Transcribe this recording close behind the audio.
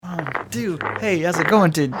2. Hey, how's it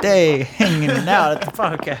going today? Hanging out at the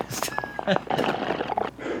podcast.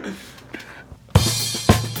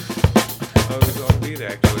 Oh, it was on beat,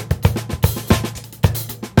 actually.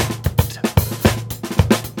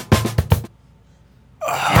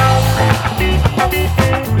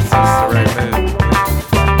 Is this the right move?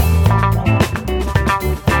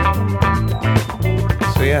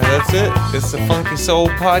 So yeah, that's it. It's the Funky Soul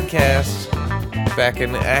Podcast. Back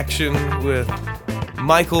in action with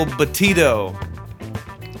Michael Battito.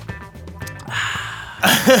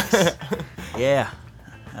 Yeah.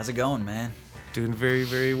 How's it going, man? Doing very,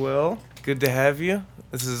 very well. Good to have you.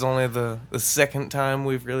 This is only the second time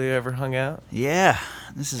we've really ever hung out. Yeah.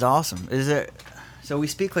 This is awesome. Is it? So we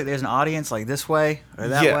speak like there's an audience like this way or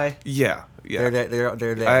that way? Yeah. They're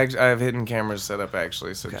there. I have hidden cameras set up,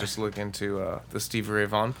 actually, so Okay. just look into the Stevie Ray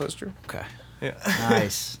Vaughan poster. Okay. Yeah.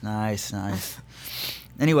 Nice.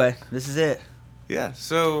 Anyway, this is it. Yeah,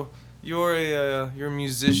 so you're a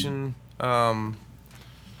musician. How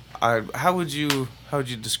would you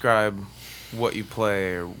describe what you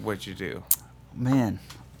play or what you do? Man.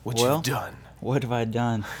 What well, you've done? What have I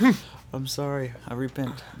done? I'm sorry. I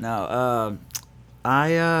repent. No.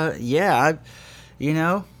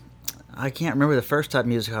 I can't remember the first type of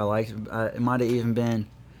music I liked. It might have even been,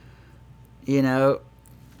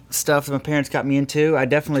 stuff that my parents got me into. I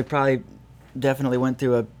definitely went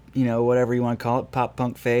through a, whatever you want to call it, pop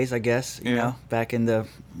punk phase, I guess, back in the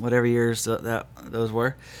whatever years that those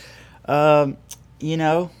were. So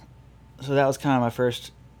that was kind of my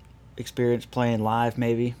first experience playing live,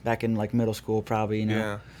 maybe back in like middle school, probably,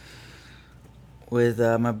 Yeah. with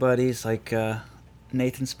my buddies like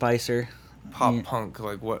Nathan Spicer. Pop punk,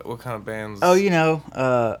 like what kind of bands? Oh, are you it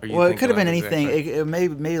could have been thinking of anything. exactly? It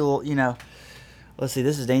maybe a little, let's see,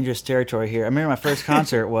 this is dangerous territory here. I remember my first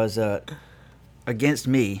concert was Against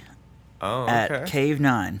Me at Cave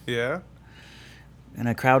 9. Yeah. And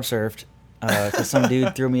I crowd surfed because some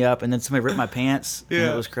dude threw me up and then somebody ripped my pants. Yeah. And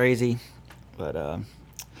it was crazy. But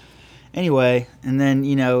anyway, and then,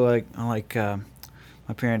 my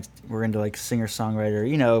parents were into like singer-songwriter,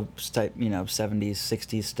 type, 70s,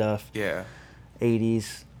 60s stuff. Yeah.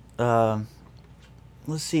 80s.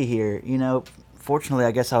 Let's see here. Fortunately,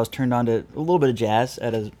 I guess I was turned on to a little bit of jazz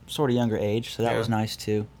at a sort of younger age, so that was nice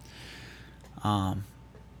too. And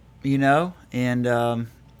then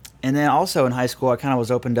also in high school, I kind of was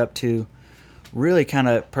opened up to really kind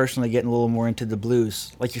of personally getting a little more into the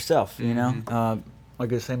blues, like yourself, like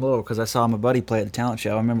the same level, because I saw my buddy play at the talent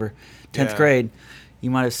show. I remember 10th grade. You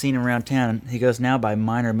might have seen him around town. He goes now by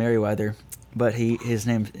Minor Merriweather, but his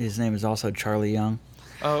name is also Charlie Young.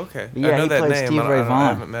 Oh, okay. But yeah, I know he that plays name. Steve Ray I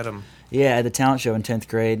Vaughan. haven't met him. Yeah, at the talent show in 10th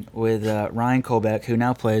grade with Ryan Colbeck, who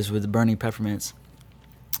now plays with the Burning Peppermints.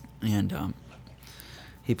 And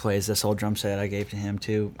he plays this old drum set I gave to him,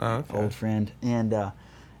 too, old friend. And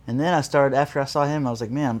then I started, after I saw him, I was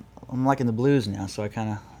like, man, I'm liking the blues now. So I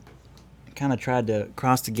kind of tried to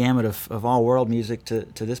cross the gamut of all world music to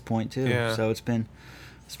this point, too. Yeah. So it's been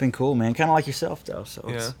cool, man. Kind of like yourself, though. So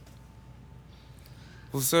Yeah.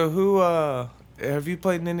 Well, so who, have you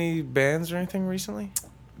played in any bands or anything recently?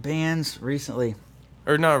 Bands recently.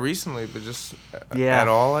 Or not recently, but just Yeah. at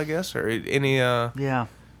all, I guess? Or any Yeah.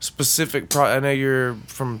 specific I know you're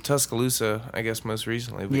from Tuscaloosa, I guess, most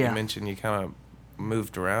recently, but Yeah. you mentioned you kind of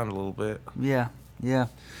moved around a little bit. Yeah.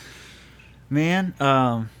 Man,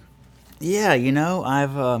 I've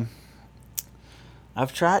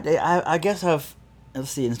tried, I guess let's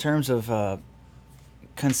see, in terms of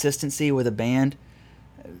consistency with a band,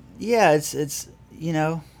 it's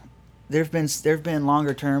there've been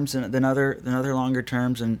longer terms than other longer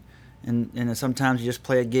terms, and sometimes you just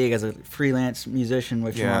play a gig as a freelance musician,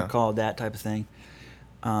 which you want to call it, that type of thing.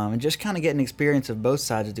 And just kind of getting experience of both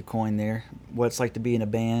sides of the coin there, what it's like to be in a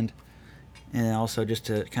band, and then also just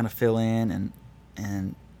to kind of fill in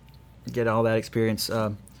and get all that experience.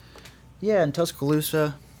 In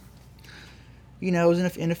Tuscaloosa, I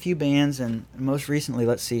was in a few bands, and most recently,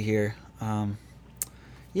 let's see here. I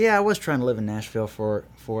was trying to live in Nashville for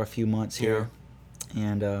a few months here,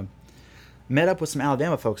 and met up with some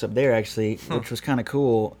Alabama folks up there, actually, which was kind of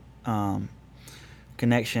cool.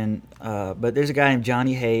 Connection, but there's a guy named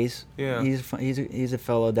Johnny Hayes. Yeah. He's a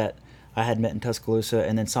fellow that I had met in Tuscaloosa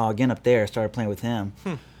and then saw again up there. Started playing with him.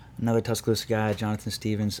 Another Tuscaloosa guy, Jonathan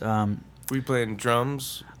Stevens. Were you playing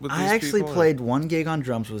drums with these I actually people, played one gig on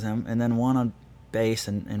drums with him, and then one on bass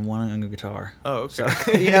and one on guitar. Oh, okay. So,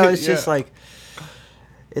 it's just like,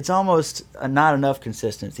 it's almost not enough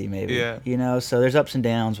consistency, maybe. Yeah. So there's ups and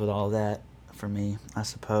downs with all that for me, I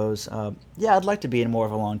suppose. I'd like to be in more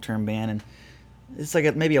of a long-term band, and it's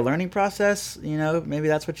like maybe a learning process, maybe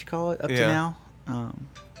that's what you call it up to now.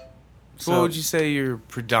 So what would you say your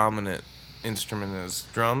predominant instrument is?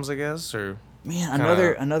 Drums, I guess, or man,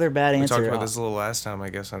 another bad answer. We talked about this a little last time, I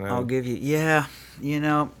guess. I know. I'll give you, yeah,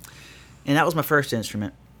 and that was my first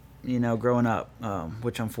instrument, growing up,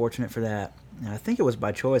 which I'm fortunate for that. And I think it was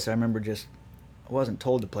by choice. I remember I wasn't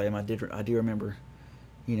told to play them. I do remember,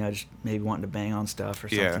 just maybe wanting to bang on stuff or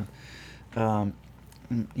something. Yeah.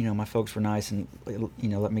 My folks were nice and,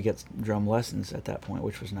 let me get drum lessons at that point,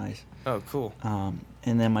 which was nice. Oh, cool.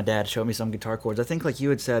 And then my dad showed me some guitar chords. I think like you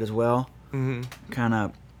had said as well, kind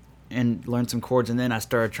of, and learned some chords. And then I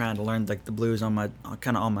started trying to learn like the blues on my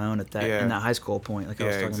own at that in that high school point. Like I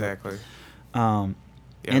was talking exactly. About.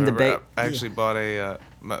 And I actually bought the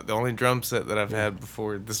only drum set that I've had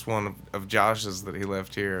before this one of Josh's that he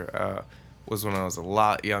left here was when I was a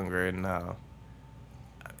lot younger, and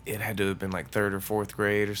it had to have been like 3rd or 4th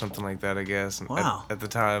grade or something like that, I guess. And wow. At the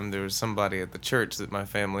time, there was somebody at the church that my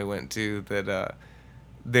family went to that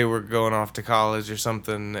they were going off to college or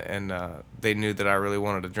something, and they knew that I really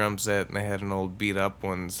wanted a drum set, and they had an old beat-up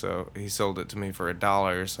one, so he sold it to me for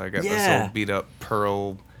 $1, so I got this old beat-up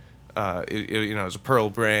Pearl. It was a Pearl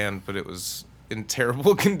brand, but it was in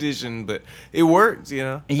terrible condition, but it worked,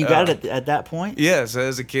 And you got it at that point? Yeah, so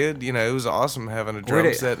as a kid, it was awesome having a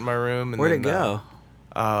drum set in my room. And where'd it go?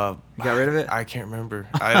 You got rid of it? I can't remember.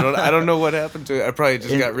 I don't know what happened to it. I probably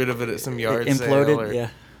just got rid of it at some yard sale. Imploded,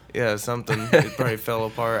 Yeah, something. It probably fell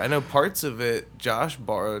apart. I know parts of it Josh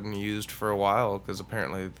borrowed and used for a while because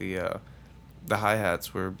apparently the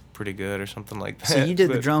hi-hats were pretty good or something like that. So you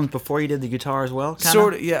did the drums before you did the guitar as well?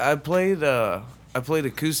 Sort of, yeah. I played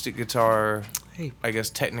acoustic guitar, I guess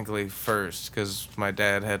technically first, because my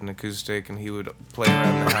dad had an acoustic and he would play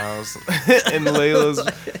around the house. And Layla's,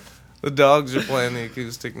 the dogs are playing the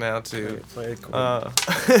acoustic now too.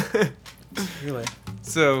 Really?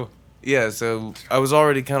 So I was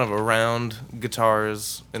already kind of around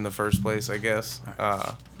guitars in the first place, I guess.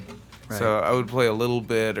 Right. So I would play a little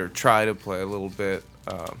bit or try to play a little bit,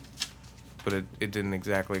 but it didn't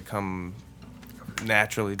exactly come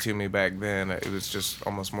naturally to me back then. It was just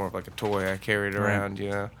almost more of like a toy I carried around,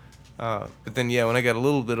 But then, when I got a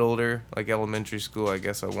little bit older, like elementary school, I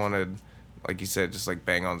guess I wanted, like you said, just like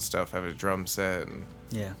bang on stuff, have a drum set, and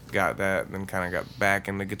got that, and then kind of got back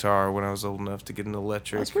into guitar when I was old enough to get an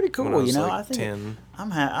electric. That's pretty cool, like I think 10. I'm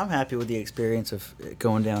happy with the experience of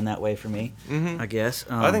going down that way for me, I guess.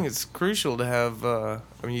 I think it's crucial to have,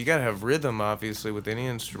 you got to have rhythm, obviously, with any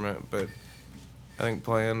instrument, but I think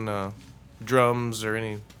playing drums or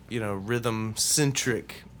any,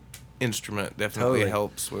 rhythm-centric instrument definitely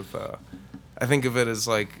helps with... I think of it as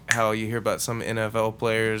like how you hear about some NFL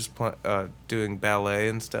players doing ballet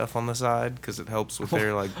and stuff on the side because it helps with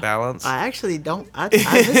their like balance. I actually don't. I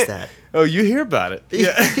missed that. Oh, you hear about it?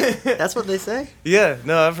 Yeah, that's what they say. Yeah,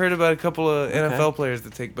 no, I've heard about a couple of NFL players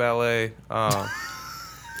that take ballet. Yeah.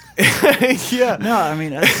 No, I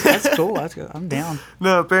mean that's cool. That's good. I'm down.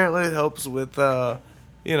 No, apparently it helps with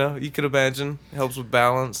you could imagine it helps with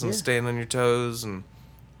balance and staying on your toes and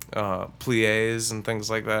plies and things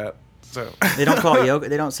like that. So they don't call it yoga.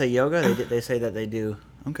 They don't say yoga. They say that they do.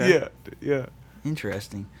 Okay. Yeah.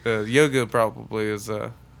 Interesting. Yoga probably is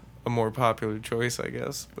a more popular choice, I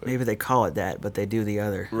guess. But. Maybe they call it that, but they do the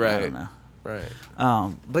other. Right. I don't know. Right.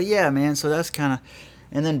 But yeah, man. So that's kind of,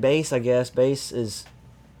 and then bass. I guess bass is,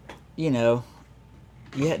 you had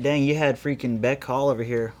freaking Beck Hall over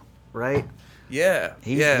here, right? Yeah.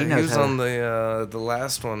 He was on the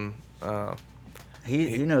last one.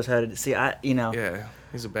 He knows how to see. Yeah.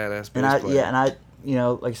 He's a badass bass player. And I,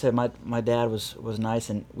 like I said, my dad was nice,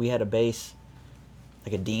 and we had a bass,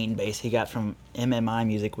 like a Dean bass he got from MMI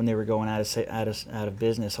Music when they were going out of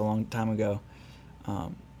business a long time ago,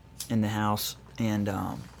 in the house, and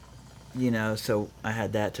so I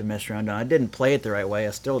had that to mess around on. I didn't play it the right way,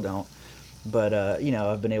 I still don't, but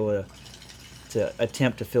I've been able to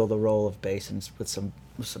attempt to fill the role of bass with some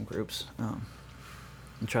groups, and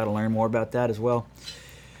try to learn more about that as well.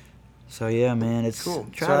 So yeah, man, it's cool.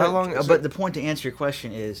 So how long? But the point to answer your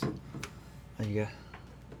question is, there you go.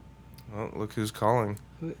 Well, look who's calling.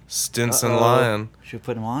 Stinson Lyon. Should we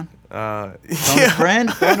put him on? Phone a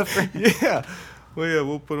friend. Phone a friend. Yeah. Well, yeah,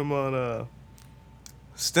 we'll put him on.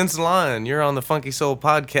 Stinson Lyon, you're on the Funky Soul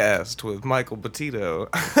Podcast with Michael Battito.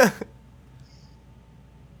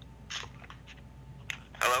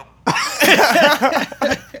 Hello.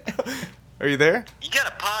 Are you there? You got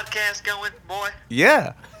a podcast going, boy?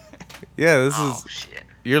 Yeah. Yeah, this is. Shit.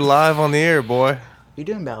 You're live on the air, boy. You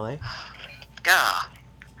doing ballet? God,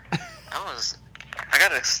 I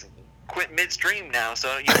gotta quit midstream now,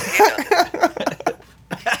 so you can't.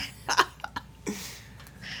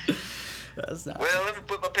 That's not. Well, let me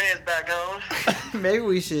put my pants back on. Maybe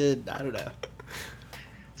we should. I don't know.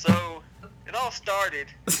 So, it all started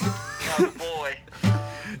when I was a boy.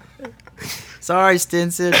 Sorry,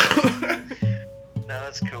 Stinson. No,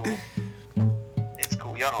 that's cool. It's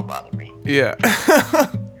cool. Y'all don't bother me. Yeah.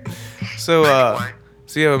 So, Anyway.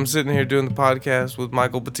 yeah, I'm sitting here doing the podcast with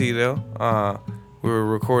Michael Battito. We're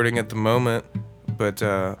recording at the moment, but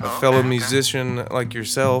a fellow okay. musician like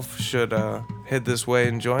yourself should head this way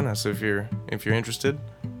and join us if you're interested.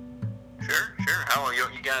 Sure. How are you?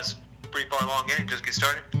 You guys pretty far along in it? Just get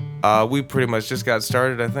started? We pretty much just got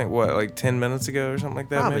started. I think like 10 minutes ago or something like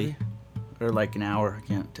that. Probably. Maybe. Or like an hour. I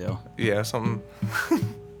can't tell. Yeah, something. 10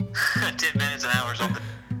 minutes, an hour, or something.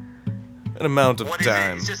 An amount of What is it?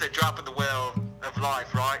 time. It's just a drop in the well of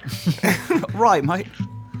life, right? Right, Mike.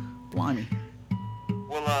 Blimey.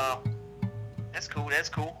 Well, that's cool.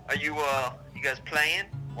 Are you guys playing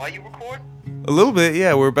while you record? A little bit,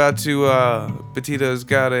 yeah. We're about to. Battito's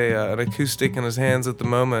got an acoustic in his hands at the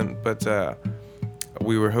moment, but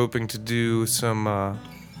we were hoping to do some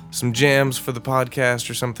jams for the podcast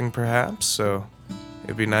or something, perhaps. So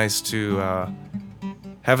it'd be nice to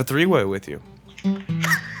have a three-way with you.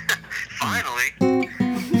 Finally.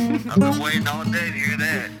 I've been waiting all day to hear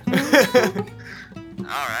that. All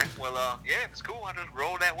right. Well, yeah, it's cool. I'll just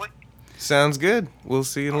roll that way. Sounds good. We'll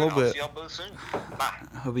see you in a little I'll bit. see y'all both soon. Bye.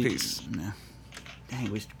 Hope he, Peace. No.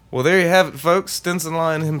 Dang, Well, there you have it, folks. Stinson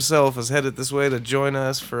Lyon himself is headed this way to join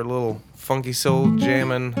us for a little funky soul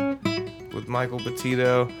jamming with Michael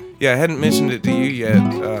Battito. Yeah, I hadn't mentioned it to you yet,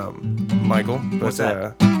 Michael. But, What's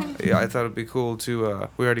that? Yeah, I thought it'd be cool to.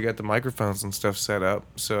 We already got the microphones and stuff set up,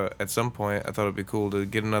 so at some point I thought it'd be cool to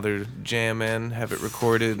get another jam in, have it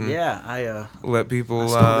recorded, and Yeah, let people. I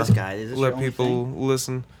stole this guy. Is this let your only people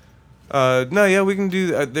listen. No, yeah, we can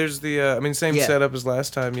do. There's the. Same Yeah. setup as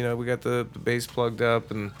last time. You know, we got the bass plugged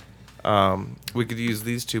up, and we could use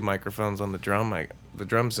these two microphones on the drum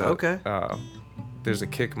set. Okay. There's a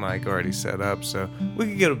kick mic already set up, so we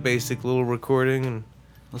could get a basic little recording and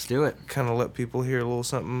Let's do it. kind of let people hear a little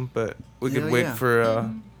something. But we could Hell wait yeah.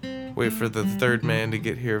 for the third man to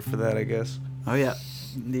get here for that, I guess. Oh yeah,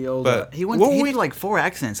 the old. But He went. what He we- did like 4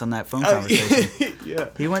 accents on that phone conversation. Yeah.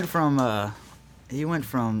 He went from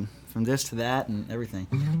this to that and everything.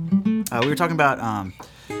 We were talking about.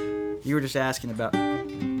 You were just asking about.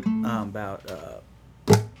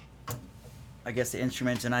 I guess the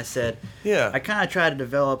instruments, and I said. Yeah. I kind of try to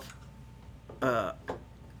develop.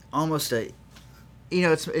 Almost a.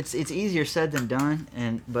 It's easier said than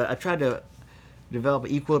done, but I tried to develop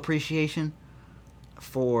equal appreciation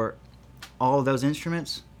for all of those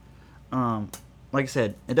instruments. Like I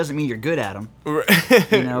said, it doesn't mean you're good at them, Right.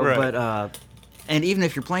 Right. But and even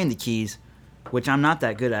if you're playing the keys, which I'm not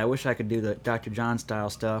that good at, I wish I could do the Dr. John style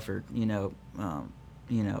stuff or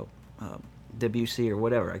Debussy or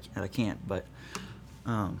whatever. I can't, but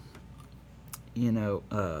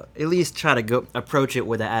at least try to approach it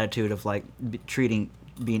with the attitude of like treating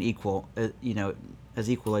being equal, as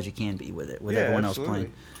equal as you can be with it, with Yeah, everyone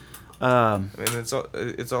absolutely. else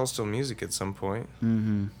playing. It's all still music at some point.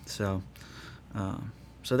 Mm-hmm. So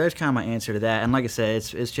there's kind of my answer to that. And like I said,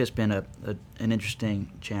 it's just been an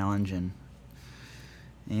interesting challenge, and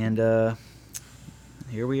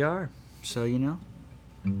here we are. So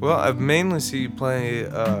Well, I've mainly seen you play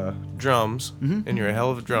drums, Mhm. and you're a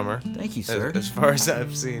hell of a drummer. Thank you, sir. As far as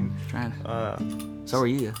I've seen. Trying to. So are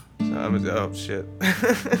you. Oh shit.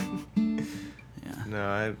 Yeah.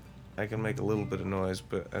 No, I can make a little bit of noise,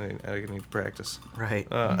 but I need to practice. Right.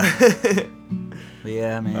 Uh, But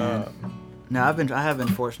yeah, man. No, I have been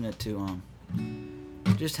fortunate to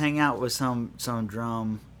just hang out with some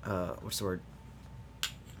drum what's the word?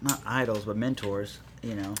 Not idols, but mentors.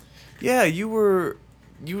 yeah, you were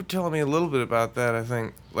telling me a little bit about that. I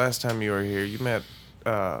think last time you were here, you met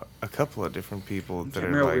a couple of different people that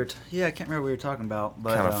are like I can't remember what we were talking about,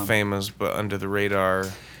 but kind of famous but under the radar.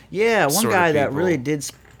 yeah, one sort of guy that people. really did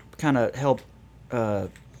kind of help,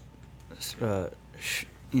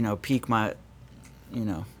 pique my,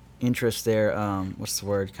 interest there. What's the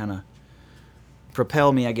word? Kind of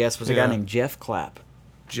propel me, I guess. Was a guy Yeah. named Jeff Clapp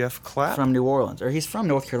Jeff Clapp? from New Orleans, or he's from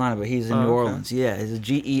North Carolina, but he's in Oh, New okay. Orleans. Yeah, he's a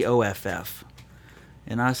GEOFF,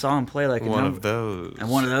 and I saw him play like one of those. and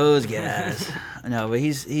one of those guys. No, but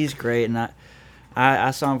he's great, and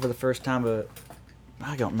I saw him for the first time.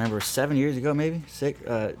 I don't remember, 7 years ago, maybe 6.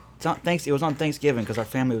 It was on Thanksgiving because our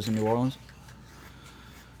family was in New Orleans,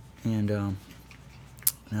 and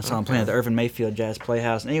I saw him playing at the Irvin Mayfield Jazz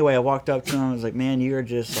Playhouse. And anyway, I walked up to him. I was like, "Man, you're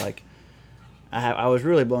just like," I was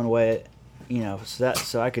really blown away,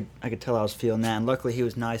 So I could tell I was feeling that. And luckily, he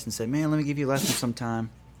was nice and said, "Man, let me give you a lesson sometime."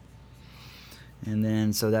 And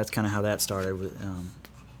then so that's kind of how that started. With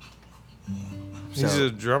He's a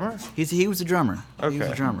drummer? he was a drummer. Okay. He was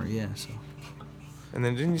a drummer, yeah. So. And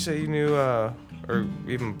then didn't you say you knew or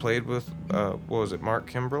even played with what was it, Mark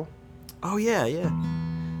Kimbrell? Oh yeah.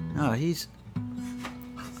 No, I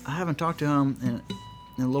haven't talked to him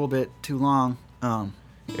in a little bit too long.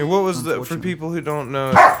 And what was for people who don't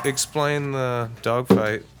know, explain the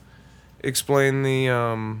dogfight. Explain the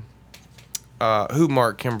who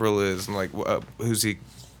Mark Kimbrell is and like who's he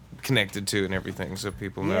connected to and everything, so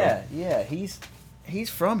people know. Yeah. He's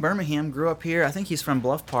from Birmingham. Grew up here. I think he's from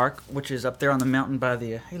Bluff Park, which is up there on the mountain by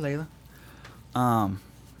the hey Layla.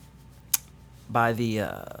 By the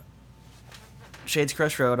Shades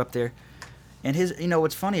Crest Road up there. And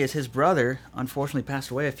what's funny is his brother unfortunately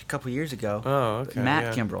passed away a couple years ago. Oh, okay.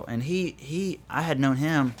 Matt Kimbrell, and I had known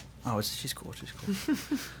him. Oh, she's cool.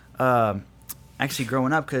 Actually,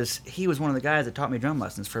 growing up, because he was one of the guys that taught me drum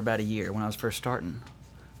lessons for about a year when I was first starting.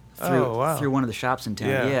 Through one of the shops in town.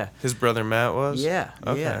 Yeah. His brother Matt was. Yeah.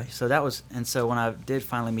 Okay. Yeah. So that was, and so when I did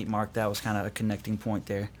finally meet Mark, that was kind of a connecting point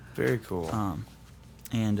there. Very cool.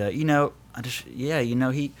 He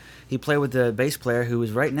played with the bass player who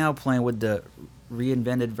is right now playing with the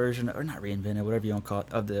reinvented version, or not reinvented, whatever you want to call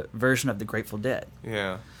it, of the version of the Grateful Dead.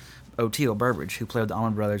 Yeah. Oteil Burbridge, who played with the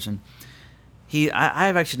Allman Brothers, and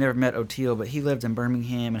I've actually never met Oteil, but he lived in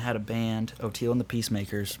Birmingham and had a band, Oteil and the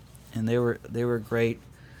Peacemakers, and they were great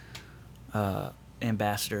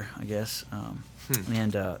ambassador, I guess.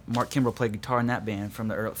 And Mark Kimbrell played guitar in that band from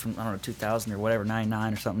I don't know 2000 or whatever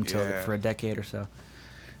 99 or something for a decade or so,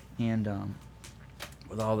 and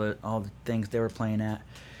with all the things they were playing at,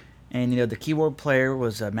 and the keyboard player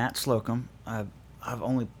was Matt Slocum. I've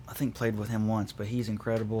only I think played with him once, but he's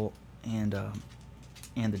incredible, and the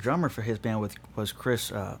drummer for his band was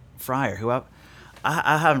Chris Fryer, who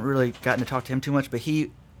I haven't really gotten to talk to him too much, but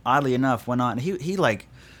he oddly enough went on he like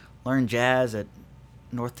learned jazz at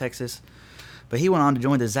North Texas. But he went on to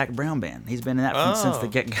join the Zach Brown band. He's been in that since the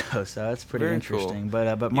get-go, so that's pretty interesting.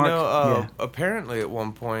 Cool. But Mark, apparently at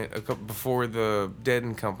one point, before the Dead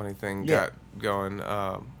and Company thing got going,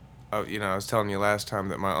 I was telling you last time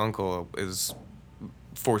that my uncle is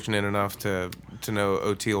fortunate enough to know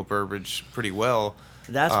Oteil Burbridge pretty well.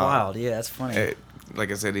 That's wild. Yeah, that's funny.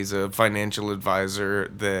 Like I said, he's a financial advisor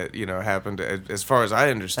that happened to, as far as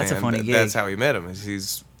I understand. That's a funny gig. That's how he met him.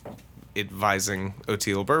 He's advising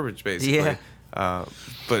Oteil Burbridge basically. Yeah.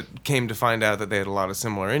 But came to find out that they had a lot of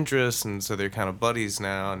similar interests, and so they're kind of buddies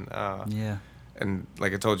now. And and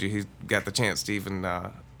like I told you, he got the chance to even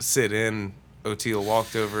sit in. Oteil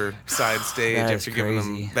walked over side stage after giving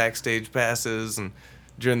them backstage passes, and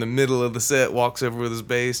during the middle of the set, walks over with his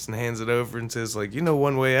bass and hands it over and says, like,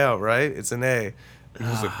 one way out, right? It's an A. And he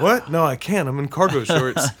was like, what? No, I can't. I'm in cargo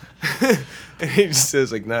shorts. And he just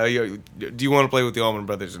says, like, no, do you want to play with the Allman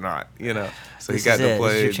Brothers or not? So he got to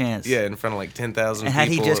play, in front of like 10,000 people. And had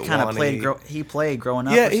he just kind of played growing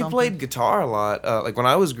up? Yeah, he played guitar a lot. Like when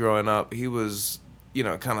I was growing up, he was,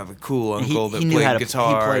 kind of the cool uncle that played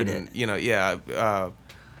guitar. He played it.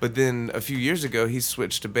 But then a few years ago, he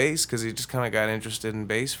switched to bass because he just kind of got interested in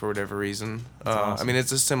bass for whatever reason. Awesome. I mean,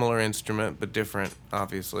 it's a similar instrument, but different,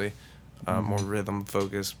 obviously. More rhythm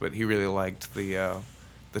focused, but he really liked the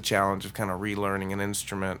challenge of kind of relearning an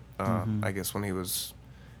instrument. I guess when it was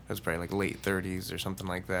probably like late 30s or something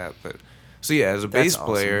like that. But so yeah, as a bass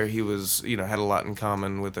player, he was had a lot in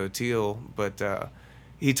common with Oteil. But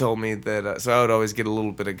he told me that so I would always get a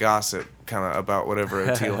little bit of gossip kind of about whatever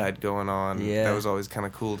Oteil had going on. Yeah. That was always kind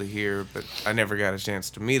of cool to hear. But I never got a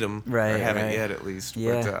chance to meet him. Right. Or haven't yet, at least.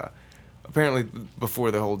 Yeah. But apparently,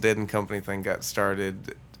 before the whole Dead and Company thing got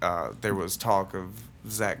started. There was talk of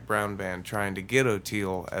Zach Brown Band trying to get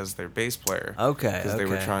Oteil as their bass player. Okay. Because they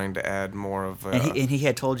were trying to add more of. And he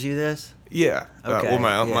had told you this? Yeah. Okay.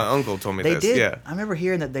 My uncle told me this. Did, yeah. I remember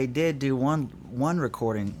hearing that they did do one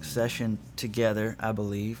recording session together. I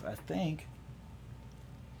believe. I think.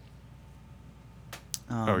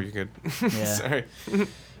 You're good. Yeah. Sorry.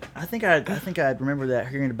 I think I remember that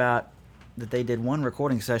hearing about that they did one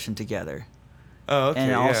recording session together. Oh, okay.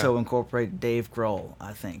 And also incorporate Dave Grohl,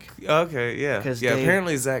 I think. Okay, yeah. Dave,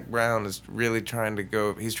 apparently Zach Brown is really trying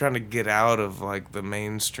to he's trying to get out of like the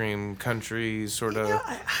mainstream country sort of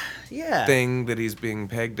thing that he's being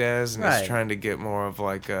pegged as, and he's trying to get more of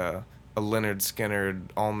like a Leonard Skinner,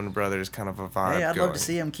 Allman Brothers kind of a vibe. Hey, I'd love to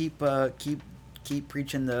see him keep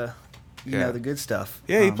preaching the the good stuff.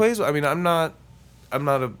 Yeah, he plays. I mean, I'm not a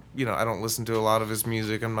I don't listen to a lot of his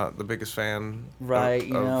music. I'm not the biggest fan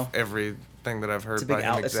of everything that I've heard by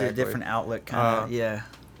him. It's a different outlet kind of, yeah.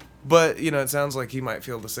 But, it sounds like he might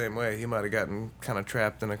feel the same way. He might have gotten kind of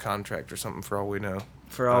trapped in a contract or something for all we know.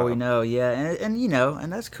 For all we know, yeah, and you know,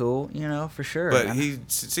 and that's cool, you know, for sure. But he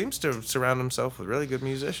seems to surround himself with really good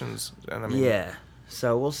musicians, and I mean, yeah.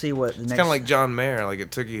 So we'll see what the it's next. kind of like John Mayer. Like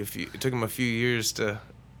it took him a few years to,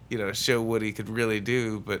 you know, show what he could really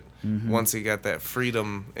do. But once he got that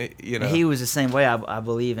freedom, you know, he was the same way. I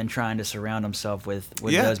believe in trying to surround himself with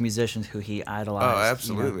those musicians who he idolized. Oh,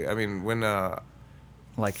 absolutely. You know? I mean, when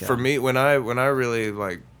like for me, when I really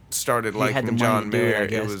like started liking John Mayer,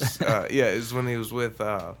 it was it was when he was with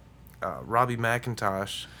Robbie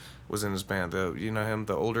McIntosh was in his band. You know him,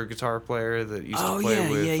 the older guitar player that used to play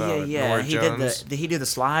with Nora Jones. Did he do the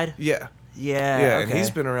slide? Yeah. Yeah. Yeah, okay. and he's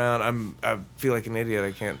been around. I feel like an idiot.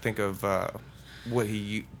 I can't think of what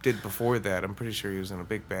he did before that. I'm pretty sure he was in a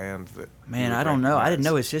big band. Man, I don't know. I didn't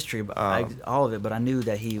know his history, but all of it. But I knew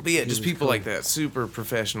that he. But yeah, just people cool. like that, super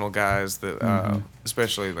professional guys that,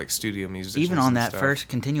 especially like studio musicians. Even on that stuff. first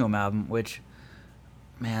Continuum album, which,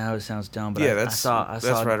 man, that always sounds dumb. But yeah, I saw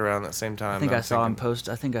right around that same time. I think I saw him post.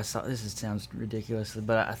 I think I saw. Sounds ridiculous,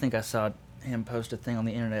 but I think I saw him post a thing on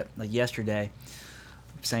the internet like yesterday,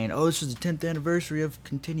 saying, "Oh, this is the 10th anniversary of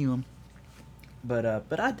Continuum." But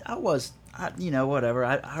you know, whatever.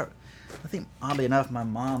 I think oddly enough, my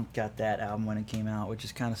mom got that album when it came out, which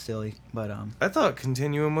is kind of silly. But I thought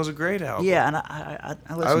Continuum was a great album. Yeah, and I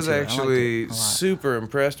listened I was to actually it. I liked it a lot. super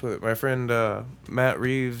impressed with it. My friend Matt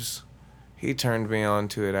Reeves, he turned me on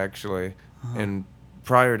to it actually, and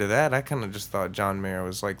prior to that, I kind of just thought John Mayer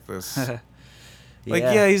was like this.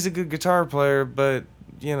 Yeah, he's a good guitar player, but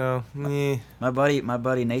you know, My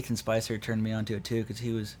buddy Nathan Spicer turned me on to it too, because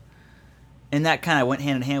he was. And that kind of went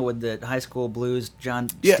hand in hand with the high school blues,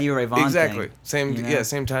 Stevie Ray Vaughan exactly. thing. Same, you know?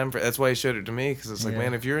 Same time. That's why he showed it to me, because it's like,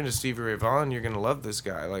 man, if you're into Stevie Ray Vaughan, you're gonna love this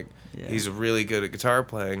guy. Like, he's really good at guitar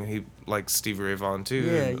playing. He likes Stevie Ray Vaughan too.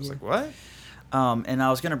 Yeah, and I was like, what? And I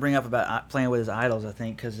was gonna bring up about playing with his idols, I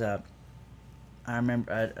think, because I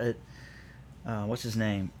remember, what's his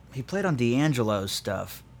name? He played on D'Angelo's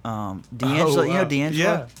stuff. D'Angelo, you know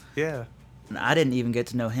D'Angelo? Yeah. And I didn't even get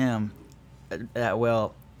to know him that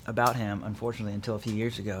well. About him, unfortunately, until a few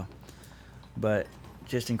years ago. But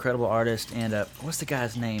just incredible artist, and what's the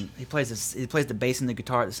guy's name? He plays the bass and the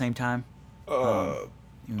guitar at the same time. I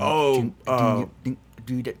know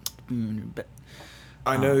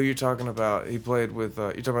who you're talking about. He played with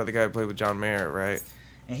you're talking about the guy who played with John Mayer, right?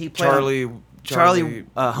 And he played Charlie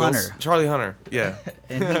Hunter. Charlie Hunter, yeah.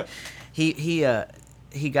 And he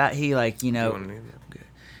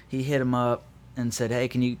hit him up and said, "Hey,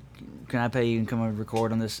 can I pay you and come and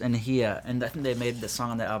record on this?" And and I think they made the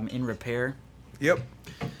song on that album, "In Repair." Yep.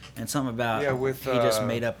 And something about he just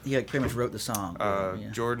made up. He pretty much wrote the song.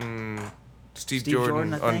 Steve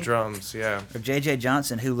Jordan on drums, yeah. Or J.J.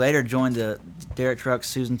 Johnson, who later joined the Derek Trucks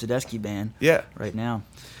Susan Tedeschi band. Yeah. Right now.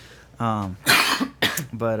 But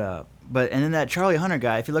and then that Charlie Hunter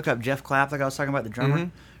guy. If you look up Jeff Clapp, like I was talking about, the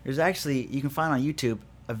drummer, there's actually, you can find on YouTube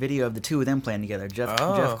a video of the two of them playing together. Jeff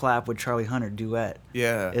Clapp with Charlie Hunter duet.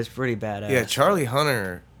 Yeah. It's pretty badass. Yeah, Charlie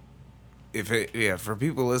Hunter, for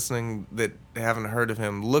people listening that haven't heard of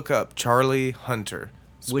him, look up Charlie Hunter.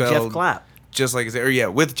 With Jeff Clapp. Just like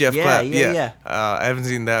with Jeff Clapp. Yeah. I haven't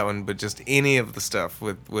seen that one, but just any of the stuff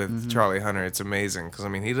with Charlie Hunter, it's amazing. Because, I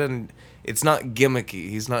mean, it's not gimmicky.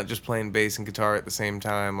 He's not just playing bass and guitar at the same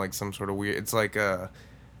time, like some sort of weird, it's like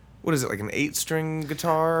what is it, like an 8-string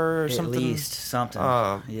guitar or something? At least something.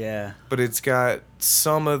 Yeah. But it's got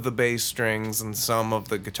some of the bass strings and some of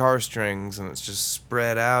the guitar strings, and it's just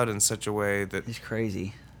spread out in such a way that it's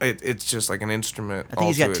crazy. It's just like an instrument. I think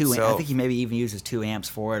he's got two. Itself. I think he maybe even uses 2 amps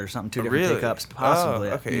for it or something. 2 different pickups, possibly.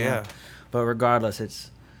 Oh, okay, yeah. But regardless,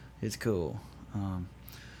 it's cool.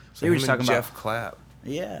 So you were just talking about Jeff Clapp.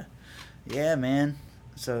 Yeah, man.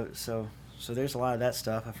 So there's a lot of that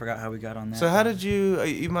stuff. I forgot how we got on that. So how did you?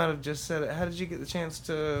 You might have just said it. How did you get the chance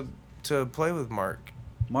to play with Mark?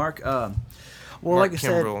 Well, Mark like I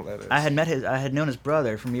said, Kimbrell, that is. I had known his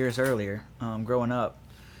brother from years earlier, growing up,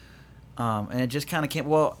 and it just kind of came.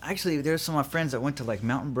 Well, actually, there's some of my friends that went to like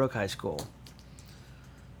Mountain Brook High School,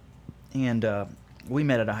 and we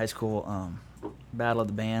met at a high school battle of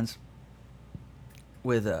the bands.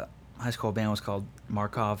 With a high school band was called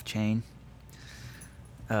Markov Chain.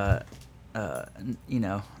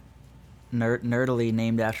 Nerdily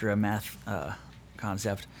named after a math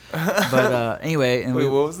concept. But anyway, and wait,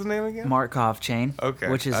 what was the name again? Markov chain. Okay.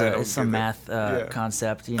 Which is it's some math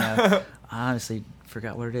concept. You know, I honestly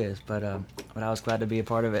forgot what it is, but I was glad to be a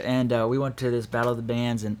part of it. And we went to this battle of the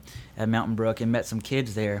bands at Mountain Brook and met some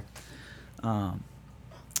kids there. One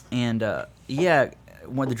of the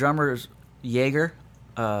drummers, Jaeger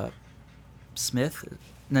Smith.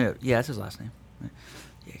 No, yeah, that's his last name.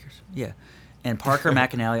 Jaegers. Yeah. and Parker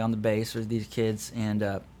McAnally on the bass with these kids,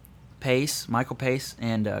 and Michael Pace,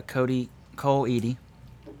 and Cole Eady.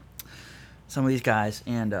 Some of these guys,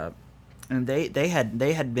 and they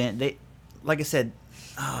had been, like I said,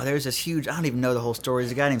 there's this huge, I don't even know the whole story.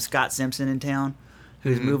 There's a guy named Scott Simpson in town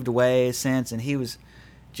who's moved away since, and he was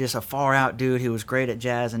just a far out dude who was great at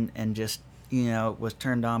jazz and just, was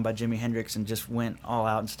turned on by Jimi Hendrix and just went all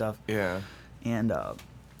out and stuff. Yeah.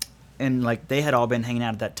 And like they had all been hanging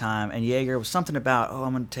out at that time, and Jaeger was something about,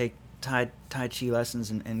 I'm going to take Tai Chi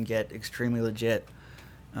lessons and get extremely legit.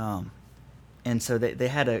 And so they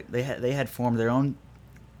had formed their own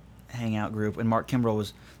hangout group, and Mark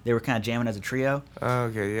Kimbrell they were kind of jamming as a trio. Oh,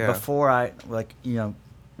 okay, yeah. Before I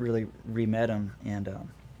really re-met him, and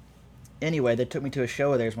anyway, they took me to a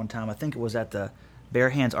show of theirs one time. I think it was at the Bare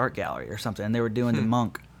Hands Art Gallery or something, and they were doing the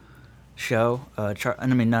Monk show.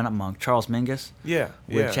 Not Monk, Charles Mingus. Yeah,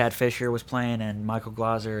 with Chad Fisher was playing, and Michael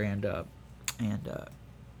Glauser, and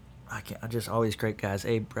just all these great guys.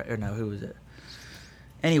 Who was it?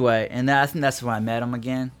 Anyway, and I think that's when I met them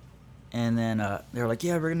again, and then they were like,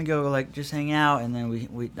 "Yeah, we're gonna go like just hang out," and then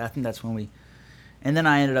we I think that's when and then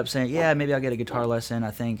I ended up saying, "Yeah, maybe I'll get a guitar lesson,"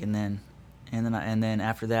 I think, and then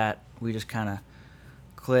after that we just kind of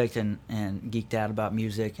clicked and geeked out about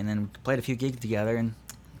music, and then played a few gigs together and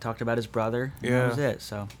talked about his brother. And that was it.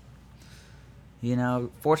 So,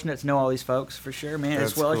 fortunate to know all these folks for sure, man.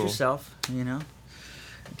 That's as well cool. as yourself,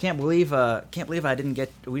 Can't believe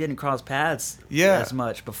we didn't cross paths as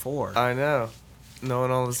much before. I know,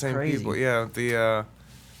 knowing all the same crazy. people. Yeah, the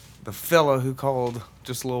fellow who called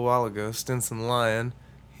just a little while ago, Stinson Lyon,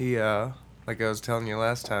 he like I was telling you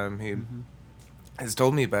last time, he has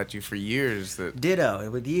told me about you for years. That Ditto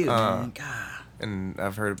with you, man. God. And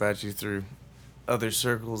I've heard about you through other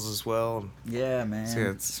circles as well. Yeah,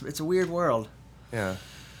 man. So it's a weird world. Yeah.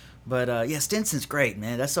 But Stinson's great,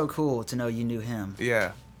 man. That's so cool to know you knew him.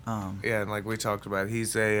 Yeah. And like we talked about,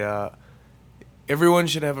 he's everyone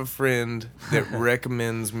should have a friend that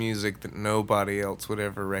recommends music that nobody else would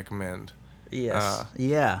ever recommend. Yes.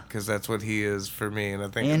 Yeah. Because that's what he is for me, and I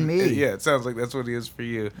think. And me. Yeah, it sounds like that's what he is for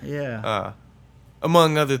you. Yeah.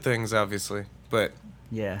 Among other things, obviously, but.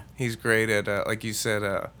 Yeah. He's great at, like you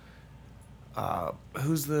said.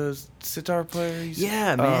 Who's the sitar player?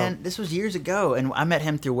 Yeah, man. This was years ago, and I met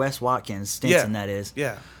him through Wes Watkins, Stinson, that is.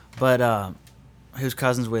 Yeah. But who's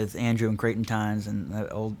cousins with Andrew and Creighton Tynes, and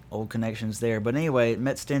old connections there. But anyway,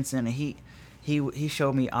 met Stinson, and he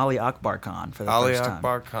showed me Ali Akbar Khan for the first time. Ali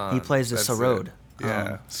Akbar Khan. He plays the sarod.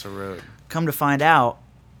 Yeah, sarod. Come to find out,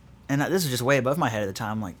 and this is just way above my head at the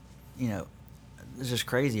time. Like, it's just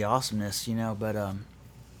crazy awesomeness, But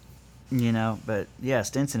yeah,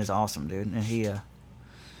 Stinson is awesome, dude, and he.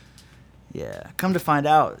 Come to find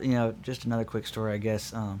out, just another quick story, I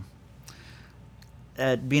guess.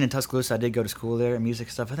 At being in Tuscaloosa, I did go to school there, and music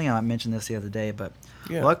stuff. I think I might mention this the other day, but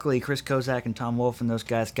luckily Chris Kozak and Tom Wolf and those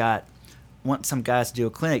guys want some guys to do a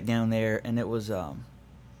clinic down there, and it was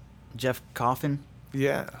Jeff Coffin.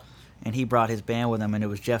 Yeah. And he brought his band with him, and it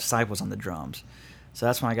was Jeff Seipels on the drums. So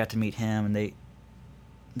that's when I got to meet him, and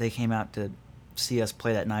they came out to see us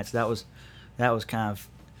play that night. So that was kind of,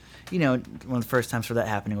 one of the first times for that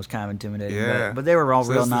happening was kind of intimidating. Yeah. But they were all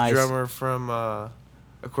so real that's nice. The drummer from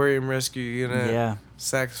Aquarium Rescue Unit. Yeah.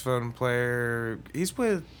 Saxophone player. He's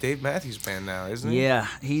with Dave Matthews Band now, isn't he? Yeah.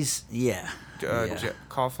 Jeff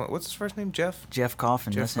Coughlin. What's his first name? Jeff? Jeff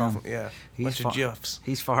Coughlin. Jeff That's him. Coughlin. Yeah. He's Bunch of Jeffs.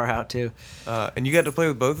 He's far out too. And you got to play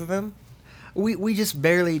with both of them? We just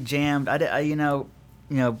barely jammed.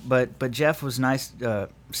 But Jeff was nice,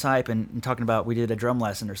 Sipe, and talking about we did a drum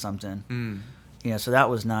lesson or something. So that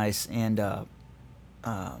was nice, and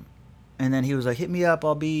then he was like, "Hit me up.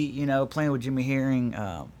 I'll be playing with Jimmy Herring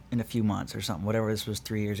in a few months or something. Whatever, this was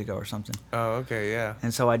 3 years ago or something." Oh, okay, yeah.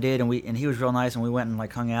 And so I did, and he was real nice, and we went and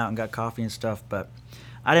like hung out and got coffee and stuff. But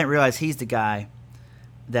I didn't realize he's the guy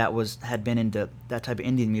that had been into that type of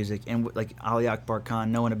Indian music, and like Ali Akbar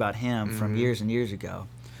Khan, knowing about him from years and years ago.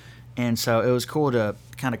 And so it was cool to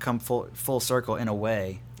kind of come full circle in a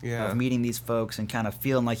way of meeting these folks and kind of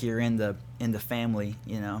feeling like you're in the family,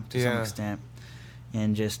 to some extent,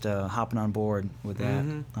 and just hopping on board with that.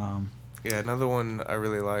 Another one I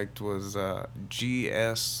really liked was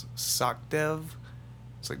G.S. Sachdev.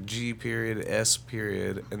 It's like G period, S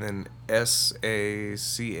period, and then S-A-C-H,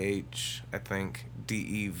 I think,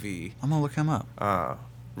 D-E-V. I'm going to look him up.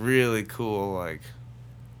 Really cool,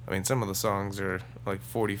 some of the songs are like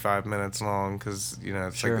 45 minutes long because,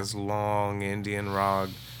 it's like this long Indian rag.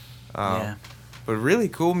 But really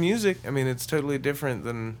cool music. It's totally different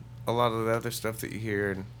than a lot of the other stuff that you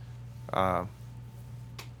hear. And I'll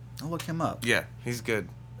look him up. Yeah, he's good.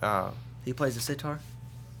 He plays the sitar?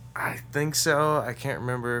 I think so. I can't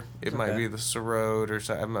remember. It might okay. be the sarod or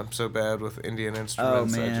something. I'm so bad with Indian Oh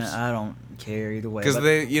instruments. man, I don't care either way. Because but-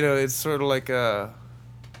 they, it's sort of like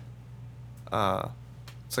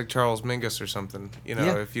it's like Charles Mingus or something.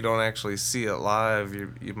 Yeah. If you don't actually see it live,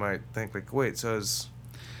 you might think like, wait, so is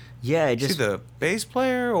it he just the bass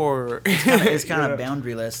player or? it's kind of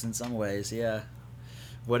boundaryless in some ways. Yeah,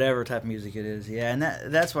 whatever type of music it is. Yeah, and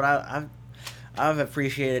that's what I've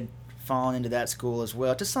appreciated falling into that school as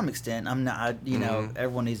well to some extent. I'm not,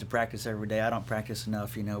 everyone needs to practice every day. I don't practice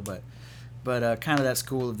enough, but kind of that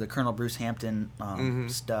school of the Colonel Bruce Hampton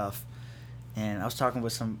stuff. And I was talking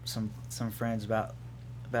with some friends about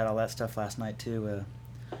all that stuff last night too.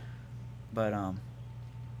 But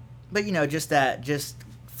just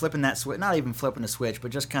flipping that switch, not even flipping the switch,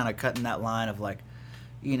 but just kind of cutting that line of like,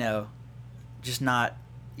 just not,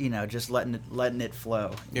 just letting it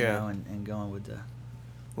flow, and going with the.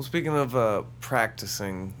 Well, speaking of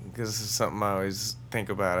practicing, because this is something I always think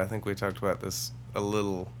about. I think we talked about this a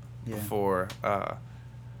little before. I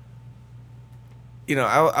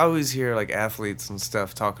always hear like athletes and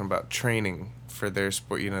stuff talking about training for their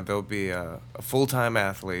sport. They'll be a full-time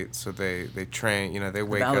athlete, so they train. They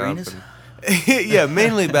wake ballerinas? up. And,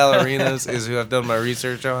 mainly ballerinas is who I've done my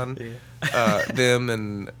research on. Yeah. Them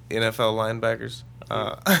and NFL linebackers.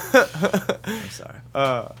 I'm sorry.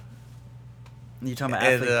 You talking about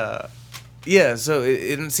athletes? So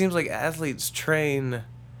it seems like athletes train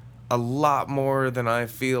a lot more than I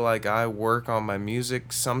feel like I work on my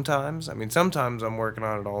music sometimes. I mean, sometimes I'm working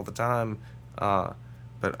on it all the time, but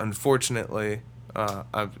unfortunately,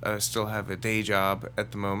 I still have a day job at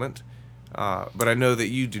the moment. But I know that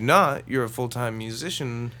you do not. You're a full-time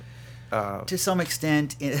musician. To some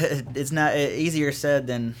extent, it's not easier said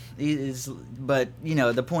than is. But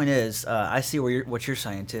the point is, I see what you're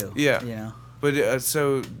saying too. Yeah. But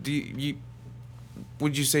so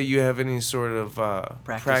would you say you have any sort of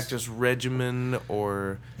practice regimen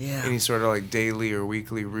or any sort of like daily or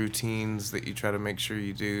weekly routines that you try to make sure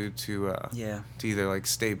you do to either like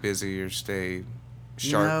stay busy or stay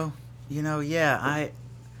sharp?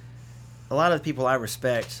 A lot of the people I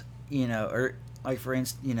respect, or like for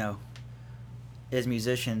instance, as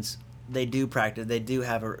musicians, they do practice. They do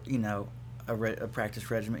have a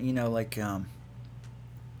practice regimen. Like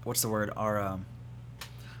what's the word?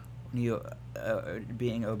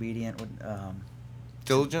 Being obedient.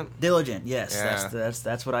 Diligent. Diligent. Yes, Yeah.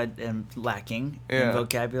 that's what I am lacking in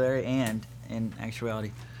vocabulary and in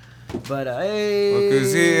actuality. But hey, Look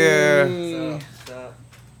who's here. Stop.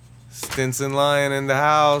 Stinson Lyon in the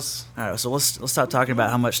house. All right, so let's stop talking about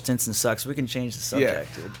how much Stinson sucks. We can change the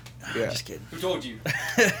subject, dude. Yeah. Just kidding. Who told you?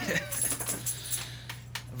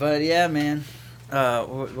 But yeah, man.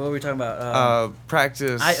 What were we talking about?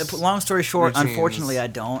 Practice. Long story short, routines. Unfortunately, I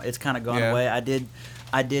don't. It's kind of gone away. I did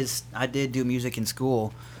do music in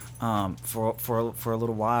school, for a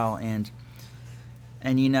little while, and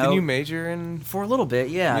Did you major in? For a little bit,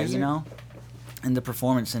 yeah, music? in the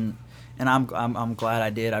performance, and I'm glad I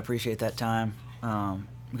did. I appreciate that time,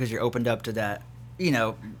 because you're opened up to that,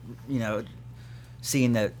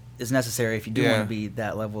 seeing that is necessary if you do want to be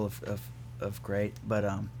that level of great. But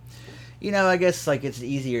I guess like it's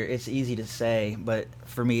easy to say, but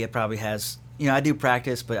for me it probably has. I do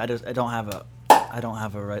practice, but I don't have a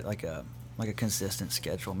consistent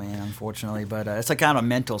schedule, man. Unfortunately, but it's like kind of a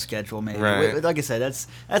mental schedule, maybe. Right. Like I said, that's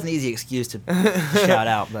an easy excuse to shout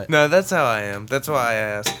out, but No, that's how I am. That's why I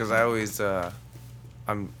ask, because I always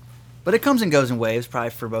But it comes and goes in waves, probably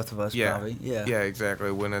for both of us. Yeah. Probably. Yeah. Yeah,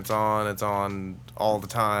 exactly. When it's on all the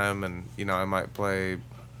time, and I might play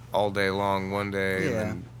all day long one day, and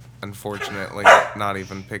then unfortunately not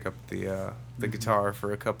even pick up the guitar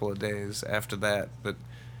for a couple of days after that. But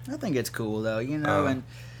I think it's cool though,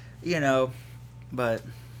 but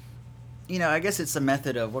I guess it's a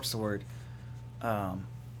method of what's the word,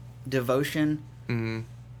 devotion, mm-hmm.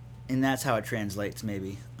 and that's how it translates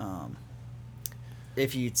maybe.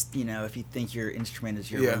 If you think your instrument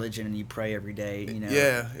is your religion and you pray every day,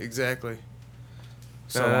 Yeah, exactly.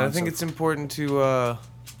 So I think it's important to.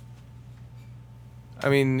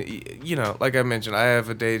 Like I mentioned, I have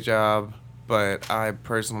a day job, but I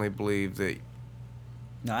personally believe that.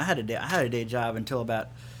 No, I had a day job until about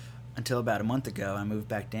a month ago. I moved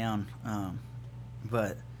back down,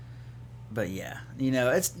 but yeah,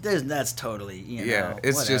 that's totally Yeah,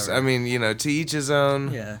 it's whatever. just to each his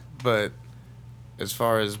own. Yeah. But as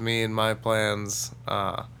far as me and my plans,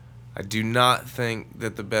 I do not think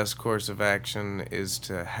that the best course of action is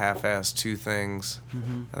to half-ass two things.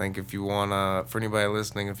 Mm-hmm. I think if you wanna, for anybody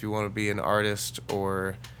listening, if you want to be an artist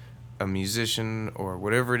or a musician or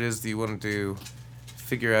whatever it is that you want to do,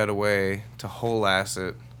 figure out a way to whole-ass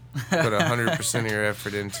it put 100% of your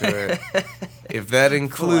effort into it. If that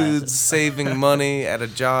includes saving money at a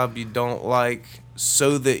job you don't like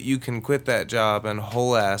so that you can quit that job and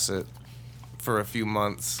whole ass it for a few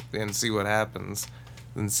months and see what happens,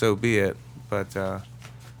 then so be it. But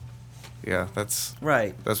yeah, that's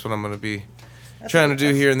Right. That's what I'm gonna be trying to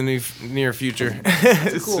do here in the near future.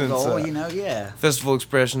 That's a cool goal, yeah. Festival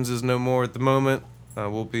Expressions is no more at the moment.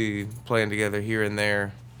 We'll be playing together here and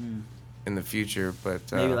there in the future,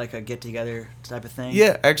 but maybe like a get-together type of thing.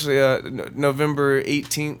 Yeah, actually, November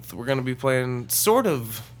 18th, we're gonna be playing. Sort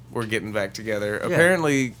of, we're getting back together. Yeah.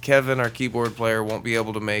 Apparently, Kevin, our keyboard player, won't be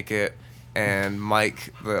able to make it, and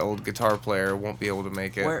Mike, the old guitar player, won't be able to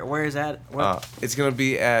make it. Where is that? It's gonna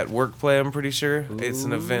be at Workplay, I'm pretty sure. Ooh, it's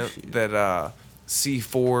an event that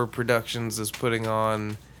C4 Productions is putting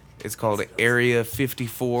on. It's called Area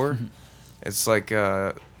 54. It's like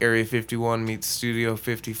Area 51 meets Studio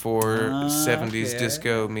 54, 70s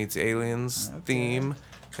disco meets Aliens theme.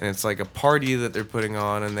 And it's like a party that they're putting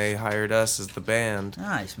on, and they hired us as the band.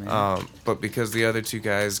 Nice, man. But because the other two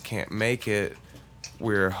guys can't make it,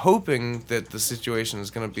 we're hoping that the situation is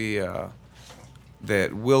going to be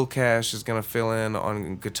that Will Cash is going to fill in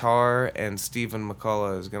on guitar, and Stephen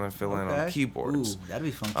McCullough is going to fill in on keyboards. Ooh, that'd be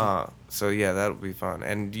fun. So yeah, that'll be fun,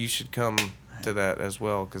 and you should come to that as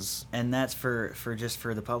well, cause. And that's for just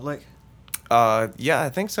for the public. Yeah, I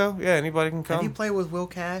think so. Yeah, anybody can come. Have you played with Will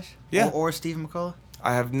Cash? Yeah. Or Stephen McCullough?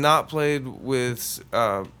 I have not played with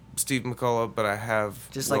Steve McCullough, but I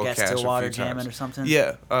have just Will like at Cash Stillwater jamming or something.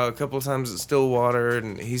 Yeah, a couple of times at Stillwater,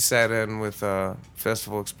 and he sat in with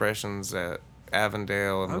Festival Expressions at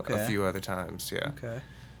Avondale and a few other times. Yeah. Okay.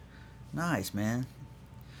 Nice, man.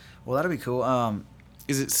 Well, that'll be cool.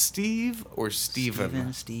 Is it Steve or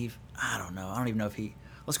Steven? Steve. I don't know. I don't even know if he.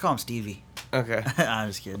 Let's call him Stevie. Okay. I'm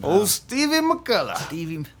just kidding. Old Stevie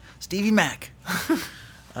McCullough. Stevie Mac.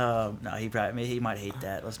 No, he might hate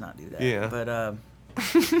that. Let's not do that. Yeah. But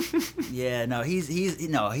yeah, no,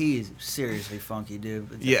 he's seriously funky,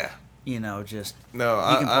 dude. Yeah. Just no.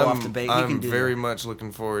 He can pull off the bass. I'm very much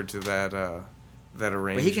looking forward to that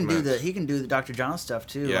arrangement. But he can do the Dr. John stuff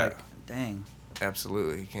too. Yeah. Like, dang.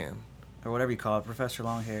 Absolutely, he can. Or whatever you call it, Professor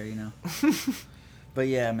Longhair, But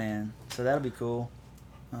yeah, man. So that'll be cool.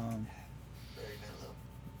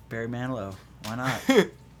 Barry Manilow. Why not?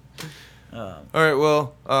 All right.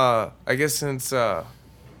 Well, I guess since our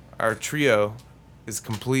trio is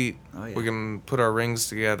complete, we can put our rings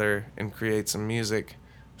together and create some music.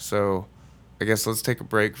 So, I guess let's take a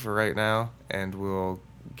break for right now, and we'll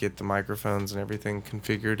get the microphones and everything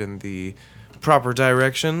configured in the proper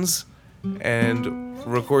directions, and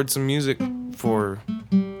record some music for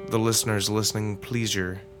the listeners' listening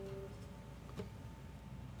pleasure.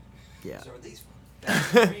 Yeah. So are these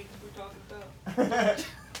we're talking about?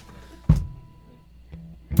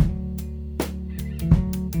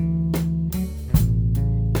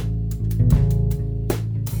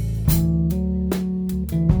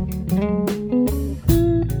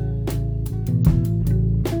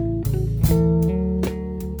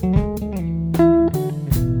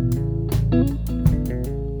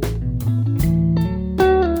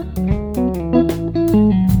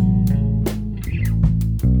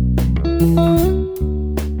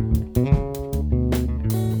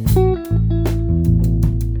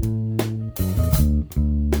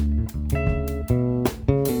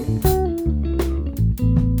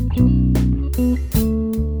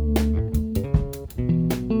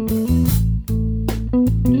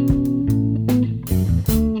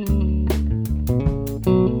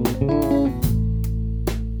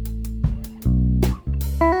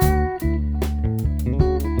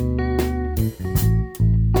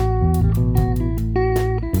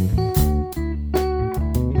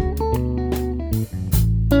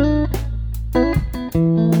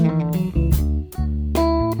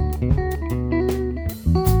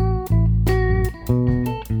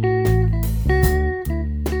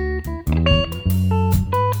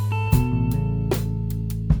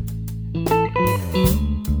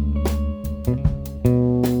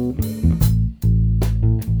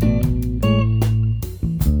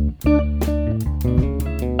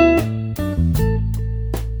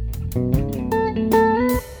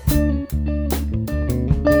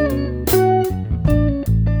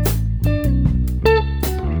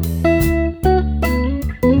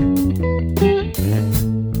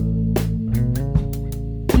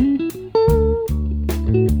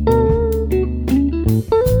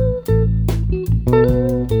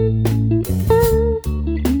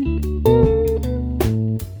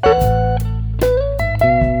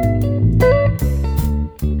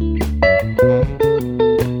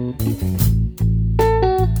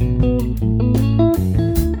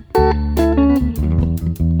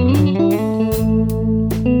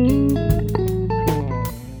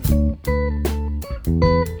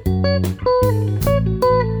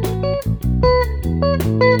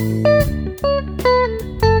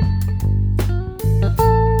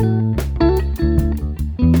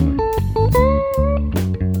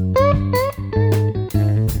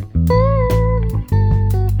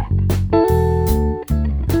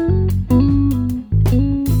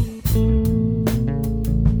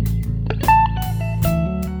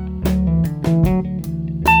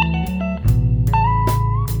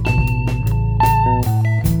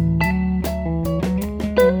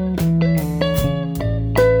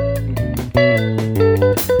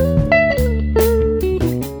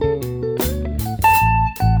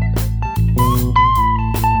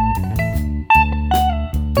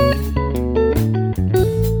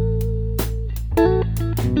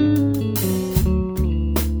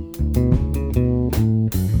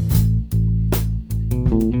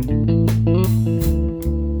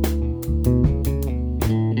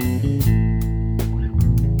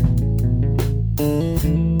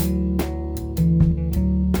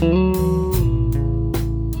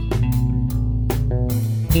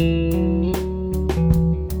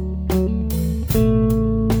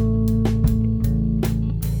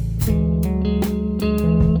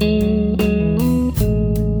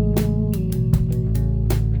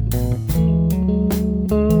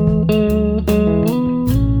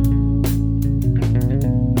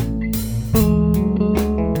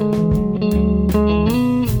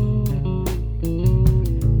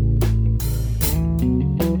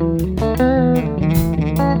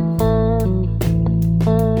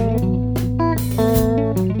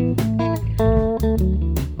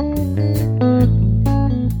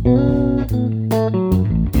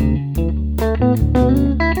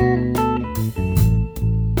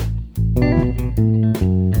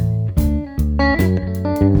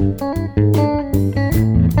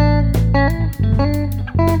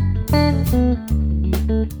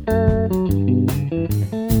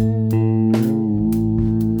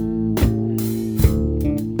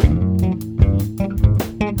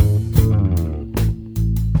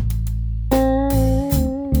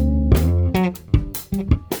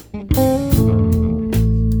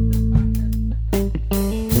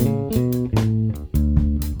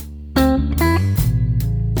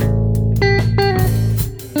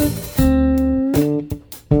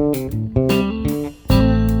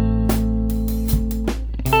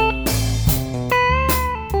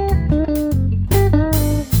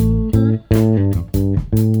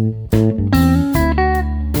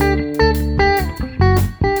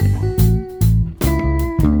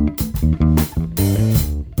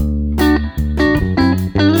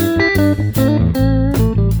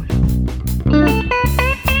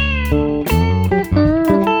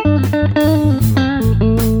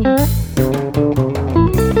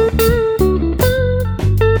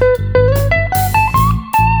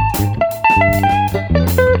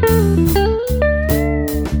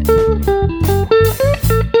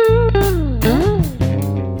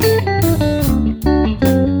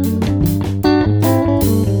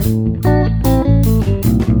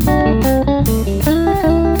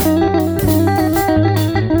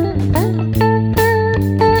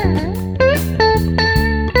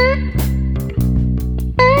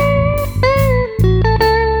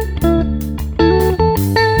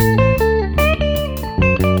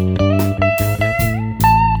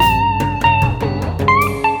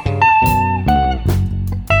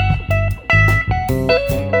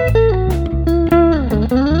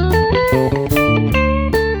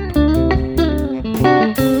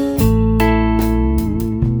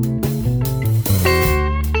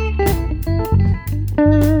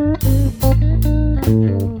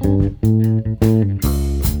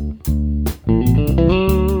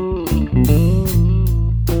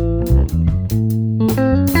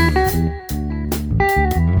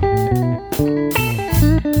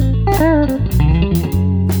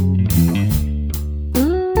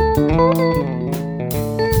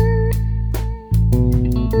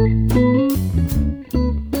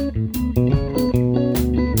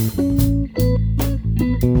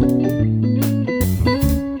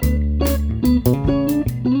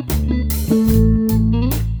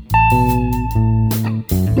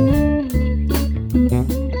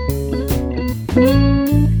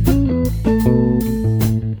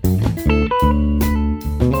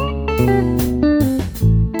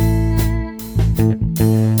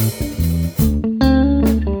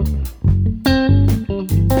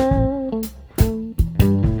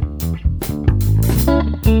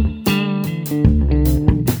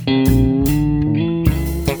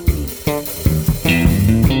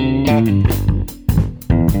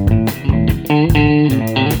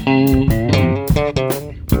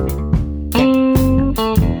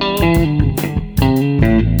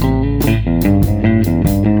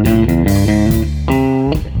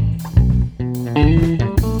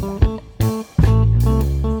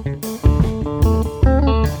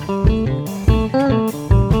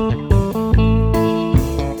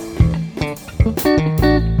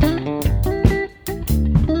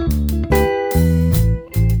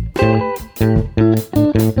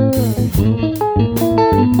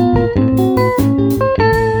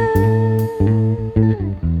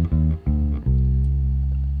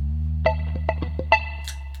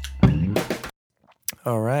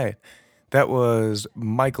 All right. That was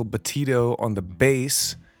Michael Battito on the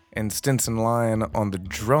bass and Stinson Lyon on the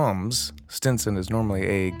drums. Stinson is normally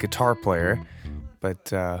a guitar player,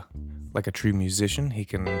 but like a true musician, he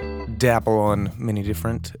can dabble on many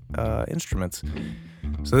different instruments.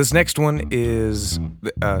 So this next one is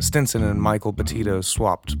Stinson and Michael Battito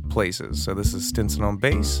swapped places. So this is Stinson on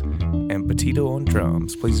bass and Battito on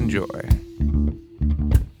drums. Please enjoy.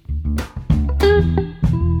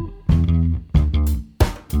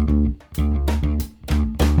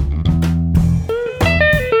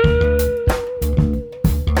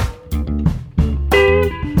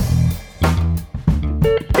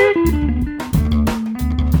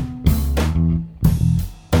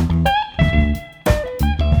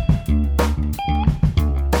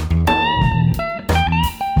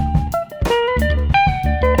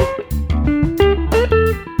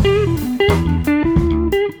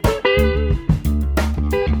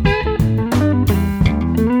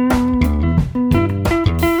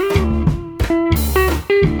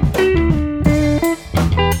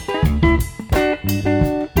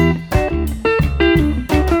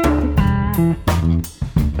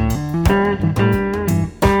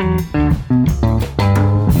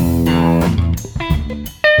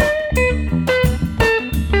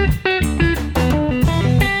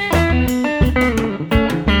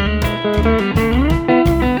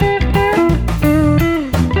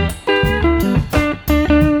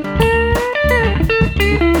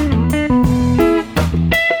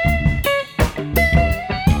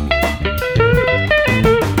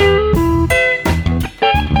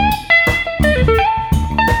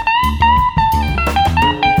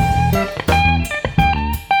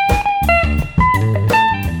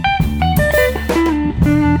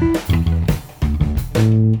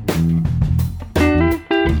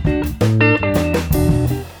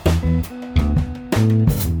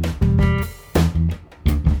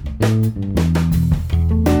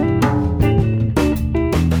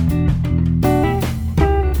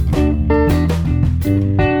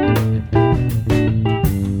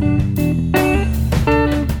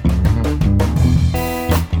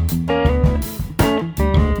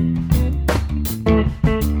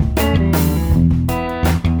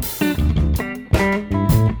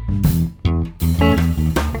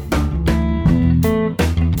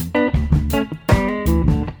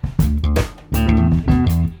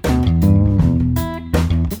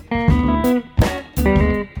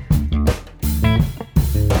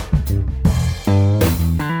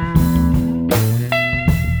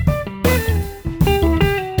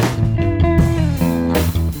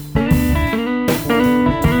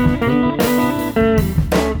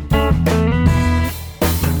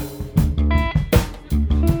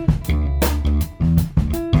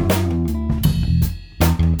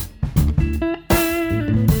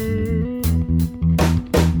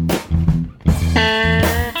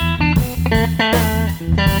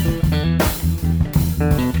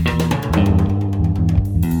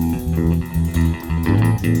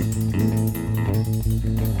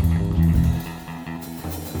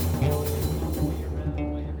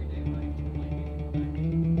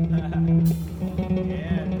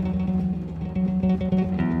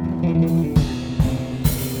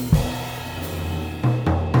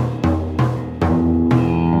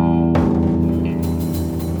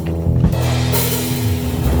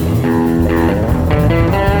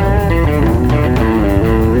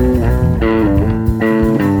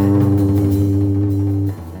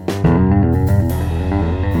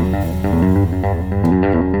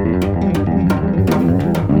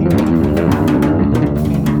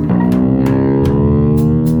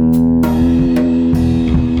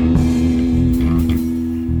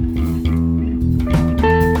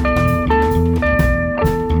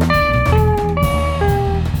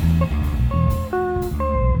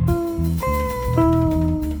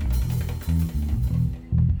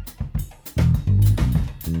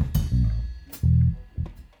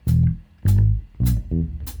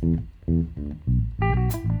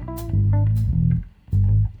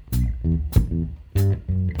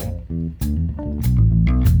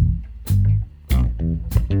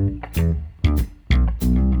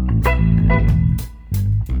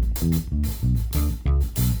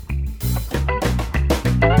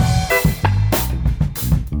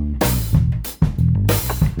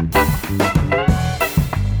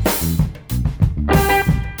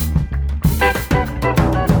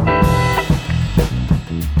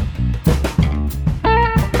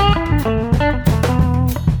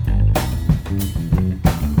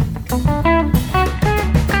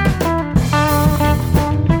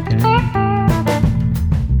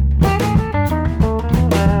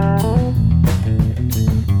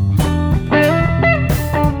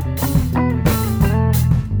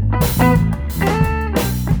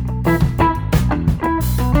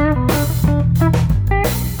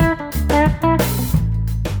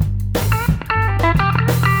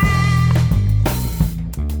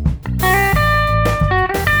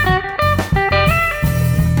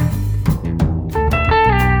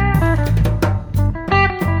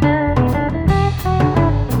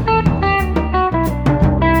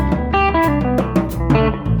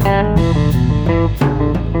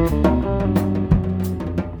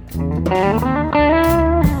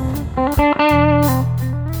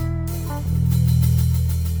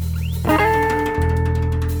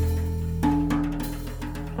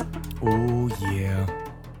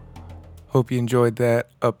 Hope you enjoyed that.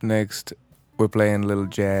 Up next, we're playing a little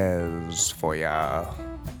jazz for ya.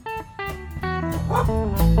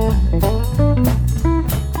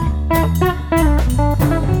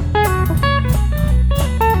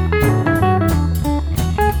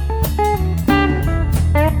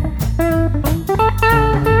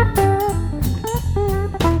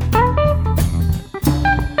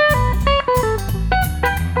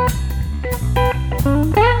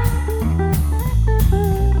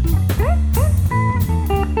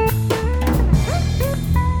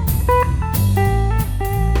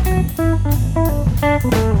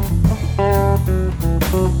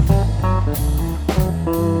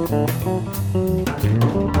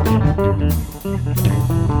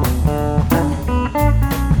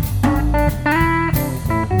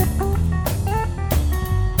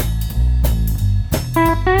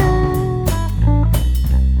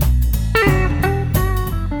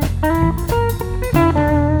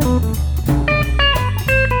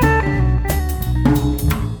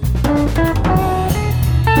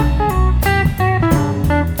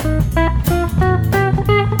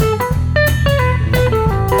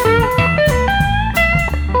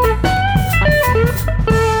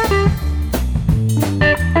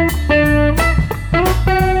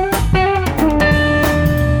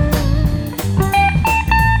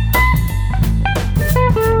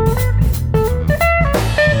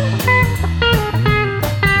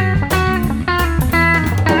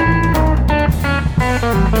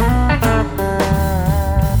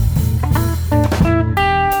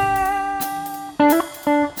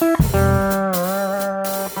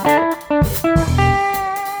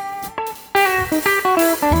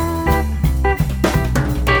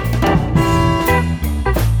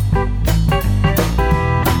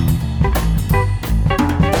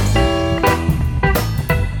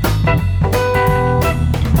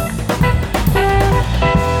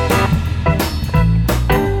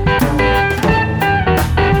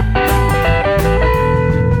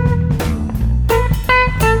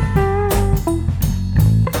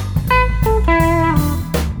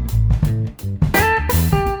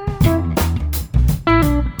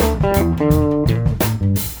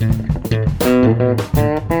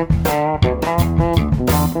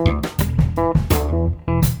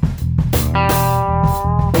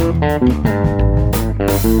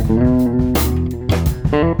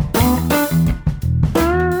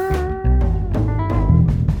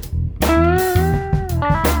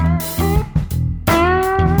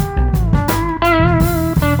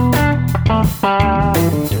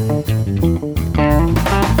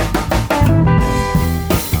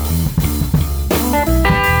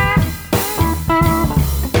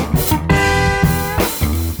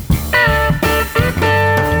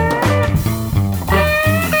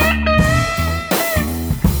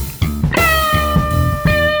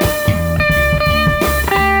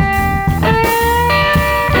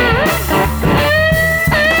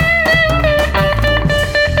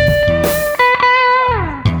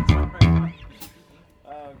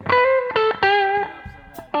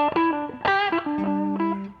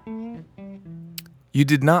 You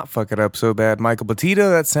did not fuck it up so bad, Michael Battito.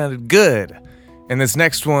 That sounded good. And this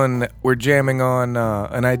next one, we're jamming on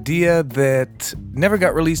an idea that never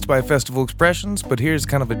got released by Festival Expressions, but here's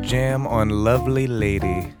kind of a jam on Lovely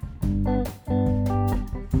Lady.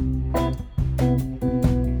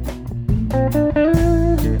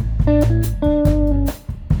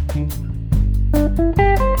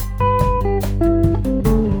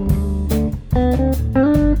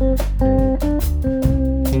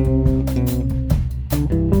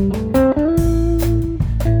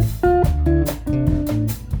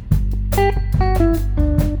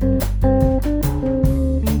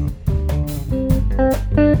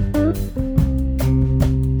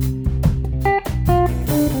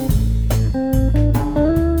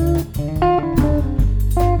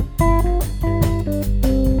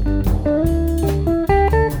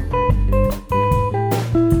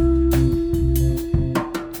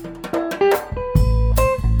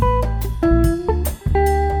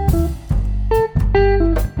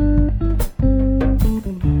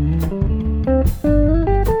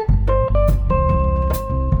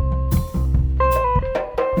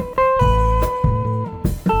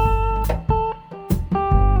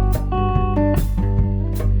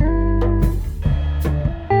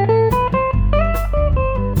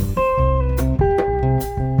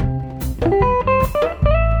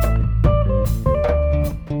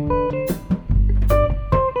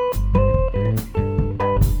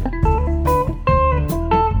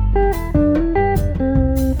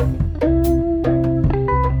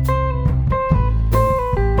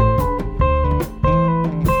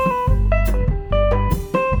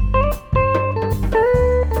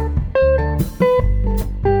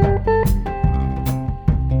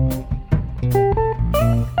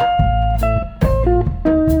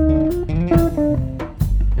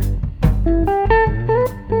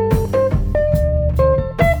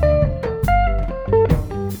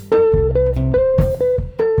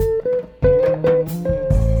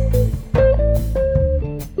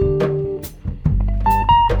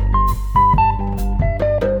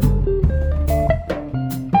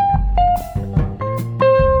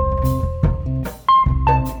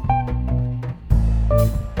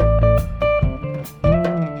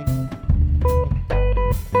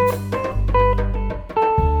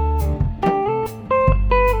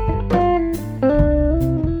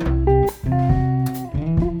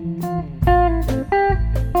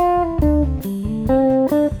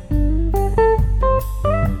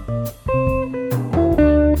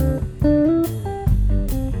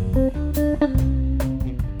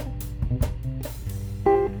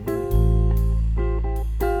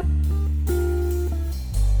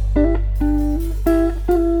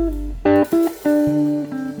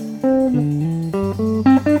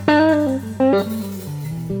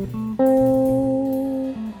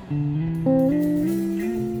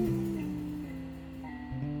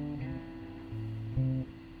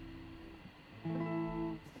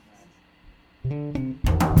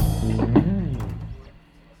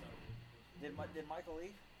 Did Michael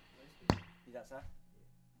leave? He's outside.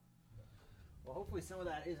 Well, hopefully some of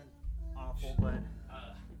that isn't awful, but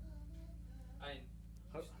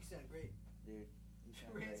You sound great. dude, you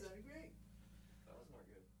sound great. Sounded great. That was not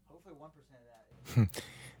good. Hopefully 1% of that.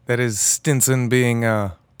 That is Stinson being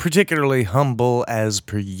particularly humble as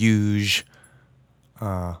per usual.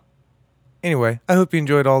 Anyway, I hope you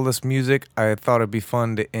enjoyed all this music. I thought it'd be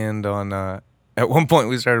fun to end on... at one point,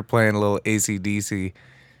 we started playing a little AC/DC.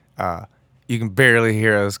 You can barely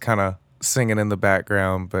hear us kind of singing in the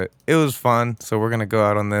background, but it was fun. So we're going to go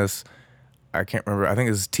out on this. I can't remember. I think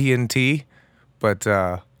it's TNT, but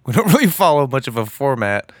we don't really follow much of a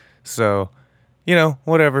format. So, you know,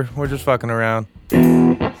 whatever. We're just fucking around.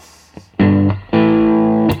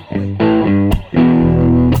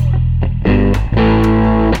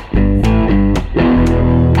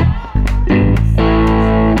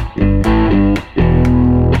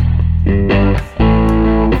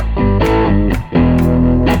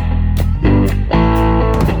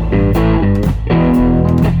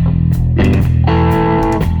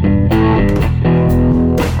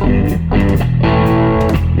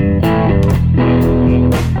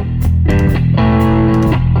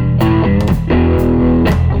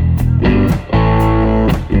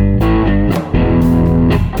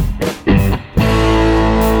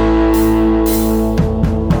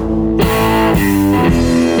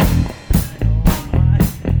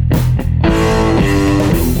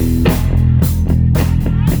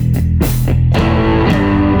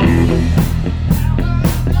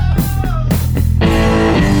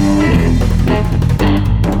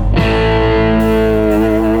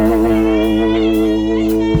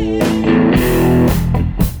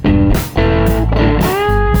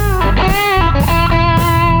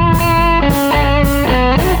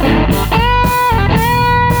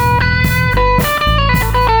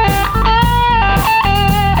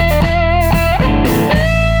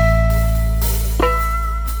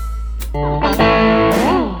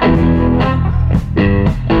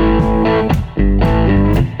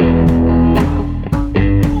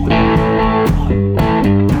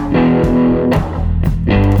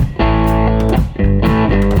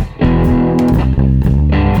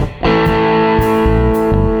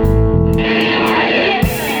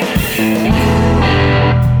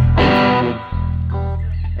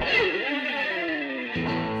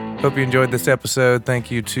 Hope you enjoyed this episode.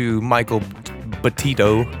 Thank you to Michael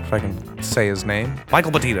Battito, if I can say his name.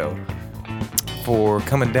 Michael Battito, for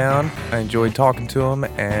coming down. I enjoyed talking to him,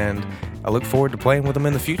 and I look forward to playing with him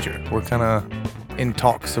in the future. We're kind of in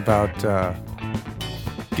talks about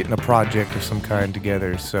getting a project of some kind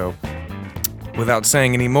together, so without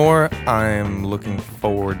saying any more, I'm looking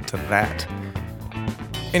forward to that.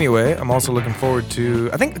 Anyway, I'm also looking forward to...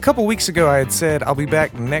 I think a couple weeks ago I had said I'll be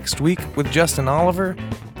back next week with Justin Oliver,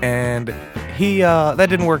 and that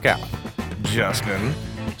didn't work out. Justin.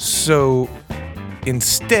 So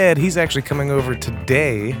instead, he's actually coming over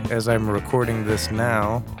today as I'm recording this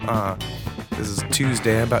now. This is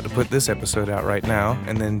Tuesday. I'm about to put this episode out right now.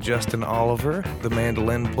 And then Justin Oliver, the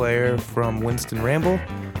mandolin player from Winston Ramble,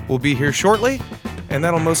 will be here shortly, and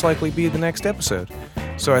that'll most likely be the next episode.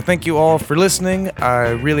 So I thank you all for listening. I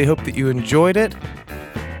really hope that you enjoyed it.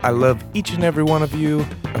 I love each and every one of you.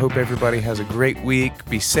 I hope everybody has a great week.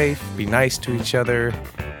 Be safe, be nice to each other,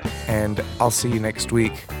 and I'll see you next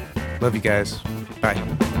week. Love you guys.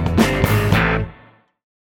 Bye.